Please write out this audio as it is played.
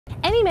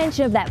Any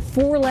mention of that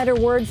four-letter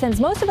word sends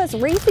most of us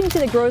racing to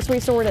the grocery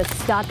store to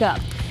stock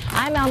up.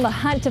 I'm on the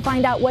hunt to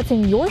find out what's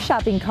in your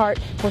shopping cart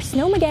for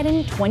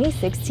Snowmageddon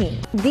 2016.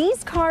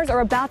 These cars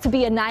are about to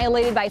be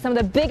annihilated by some of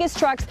the biggest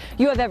trucks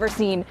you have ever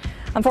seen.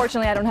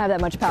 Unfortunately, I don't have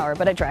that much power,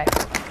 but I try.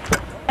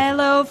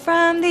 Hello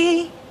from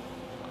the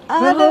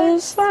other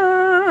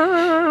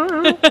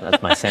side.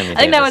 That's my Sammy Davis.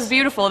 I think that was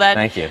beautiful.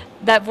 Thank you.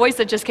 That voice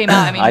that just came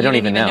out. I mean, I don't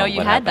you didn't even know you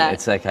what had happened. that.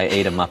 It's like I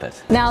ate a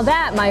Muppet. Now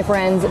that, my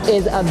friends,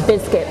 is a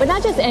biscuit, but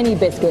not just any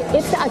biscuit.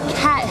 It's a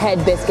cat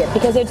head biscuit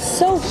because it's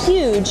so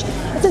huge,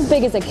 it's as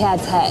big as a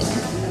cat's head.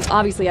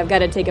 Obviously, I've got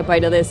to take a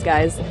bite of this,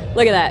 guys.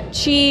 Look at that.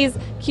 Cheese,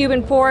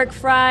 Cuban pork,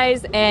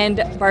 fries, and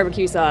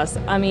barbecue sauce.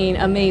 I mean,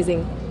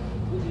 amazing.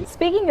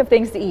 Speaking of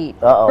things to eat,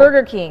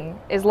 Burger King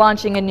is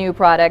launching a new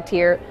product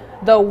here,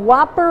 the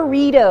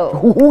Whopperito.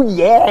 Oh,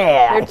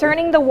 yeah. They're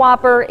turning the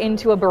Whopper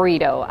into a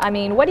burrito. I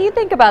mean, what do you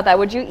think about that?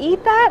 Would you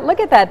eat that? Look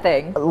at that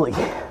thing.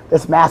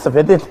 It's massive,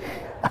 isn't it?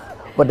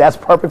 But that's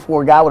perfect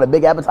for a guy with a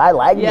big appetite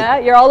like me. Yeah,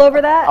 you're all over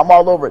that? I'm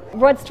all over it.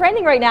 What's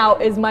trending right now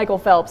is Michael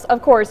Phelps.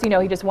 Of course, you know,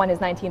 he just won his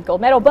 19th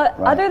gold medal, but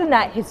other than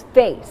that, his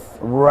face.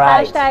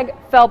 Right. Hashtag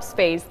Phelps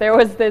face. There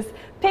was this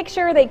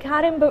picture, they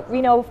caught him,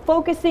 you know,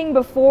 focusing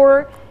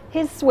before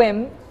his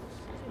swim.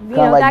 You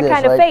know, like that this,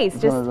 kind of right?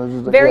 face, just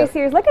very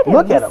serious. Look at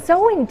him, he's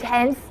so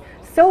intense,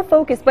 so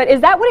focused. But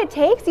is that what it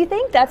takes? You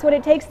think that's what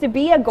it takes to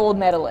be a gold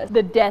medalist?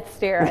 The death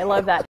stare, I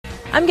love that.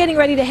 I'm getting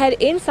ready to head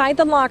inside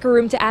the locker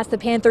room to ask the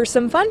Panthers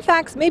some fun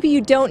facts maybe you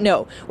don't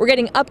know. We're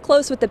getting up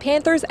close with the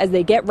Panthers as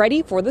they get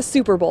ready for the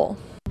Super Bowl.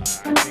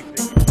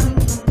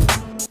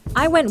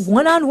 I went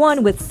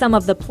one-on-one with some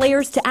of the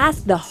players to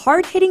ask the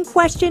hard-hitting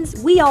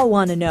questions we all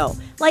want to know,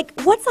 like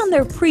what's on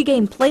their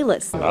pregame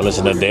playlist. I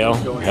listen to Dale,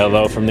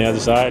 Hello from the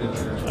Other Side.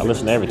 I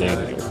listen to everything.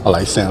 I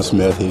like Sam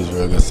Smith. He's a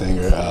real good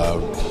singer.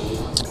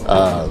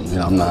 You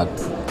know, I'm not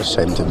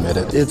ashamed to admit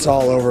it. It's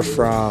all over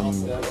from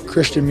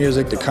Christian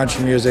music to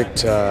country music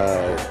to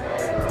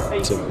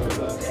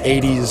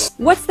 80s.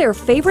 What's their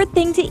favorite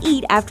thing to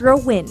eat after a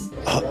win?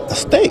 A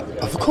steak,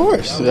 of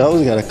course. I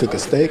always got to cook a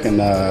steak, and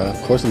of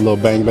course a little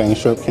bang bang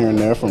shrimp here and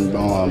there from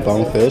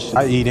Bonefish.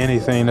 I eat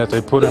anything that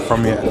they put in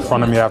front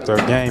of me after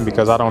a game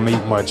because I don't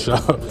eat much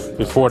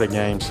before the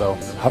game. So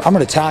I'm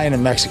an Italian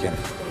and Mexican.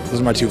 Those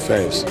are my two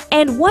faves.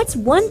 And what's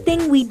one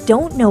thing we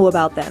don't know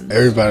about them?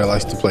 Everybody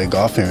likes to play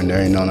golf here and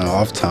there, you know, in the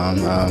off time.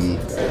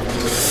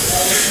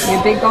 You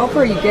a big golfer?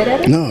 Are you good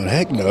at it? No,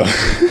 heck no.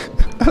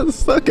 I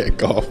suck at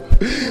golf.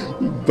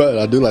 But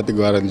I do like to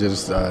go out and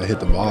just hit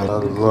the ball. I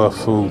love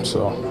food,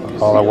 so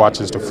all I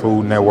watch is the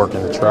Food Network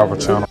and the Travel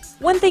Channel.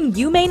 One thing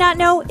you may not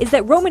know is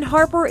that Roman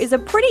Harper is a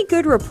pretty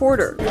good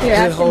reporter. Here,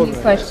 ask him these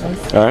questions.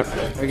 All right.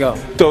 Here we go.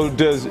 So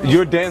does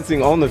your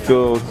dancing on the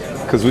field,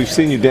 because we've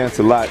seen you dance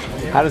a lot,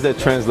 how does that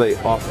translate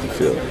off the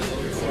field?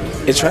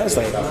 It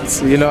translates.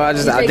 You know, I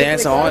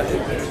dance on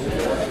it.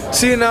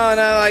 See,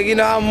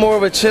 I'm more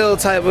of a chill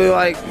type of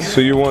like.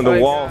 So you're one of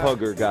the wall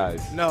hugger guys?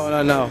 No.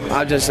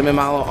 I'm in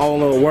my own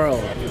little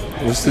world.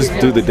 Let's just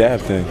do the dab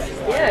thing.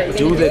 Yeah.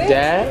 Do the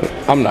dab?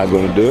 I'm not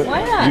going to do it.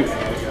 Why not?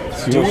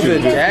 Do the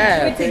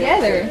dab. Do it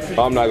together.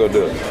 I'm not going to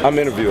do it. I'm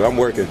interviewing. I'm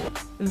working.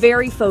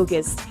 Very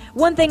focused.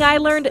 One thing I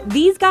learned,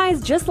 these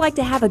guys just like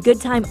to have a good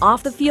time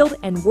off the field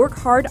and work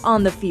hard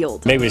on the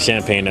field. Maybe the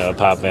champagne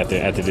pop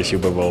after the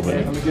Super Bowl,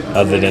 but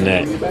other than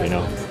that, you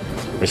know,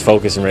 we're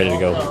focused and ready to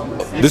go.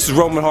 This is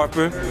Roman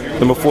Harper,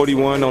 number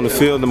 41 on the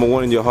field, number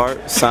 1 in your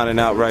heart, signing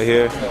out right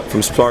here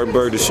from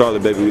Spartanburg to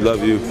Charlotte, baby. We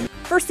love you.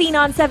 For Scene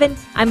on 7,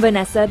 I'm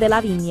Vanessa de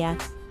la Viña.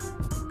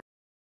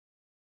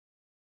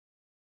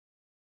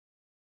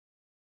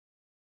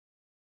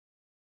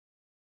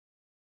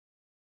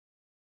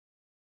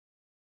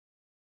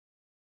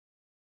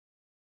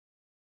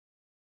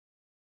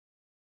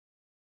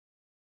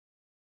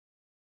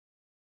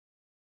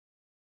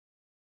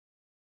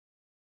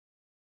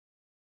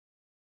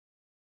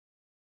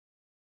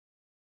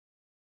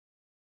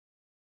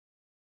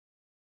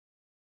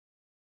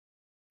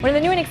 One of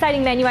the new and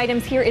exciting menu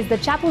items here is the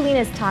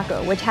Chapulines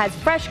Taco, which has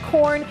fresh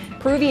corn,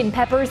 Peruvian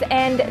peppers,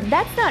 and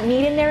that's not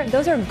meat in there,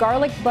 those are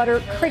garlic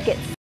butter crickets.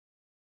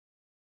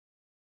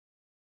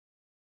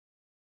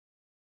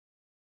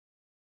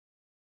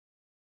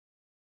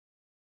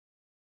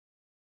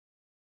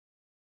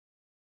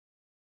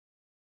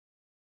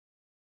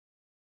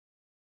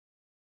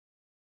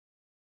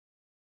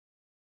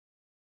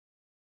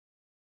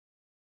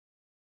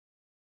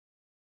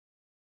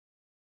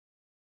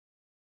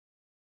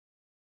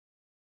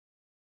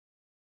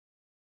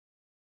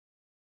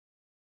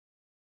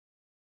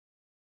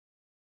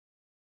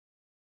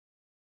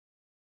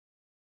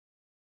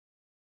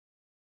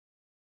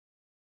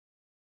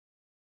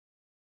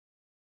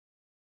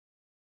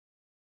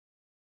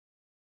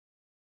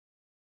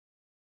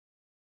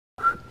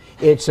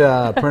 It's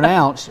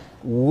pronounced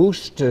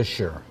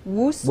Worcestershire.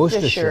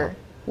 Worcestershire.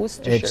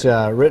 It's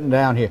written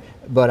down here,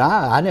 but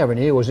I never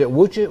knew. Was it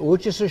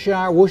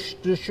Worcestershire?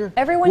 Worcestershire?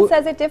 Everyone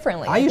says it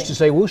differently. I used to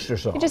say Worcester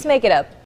sauce. You just make it up.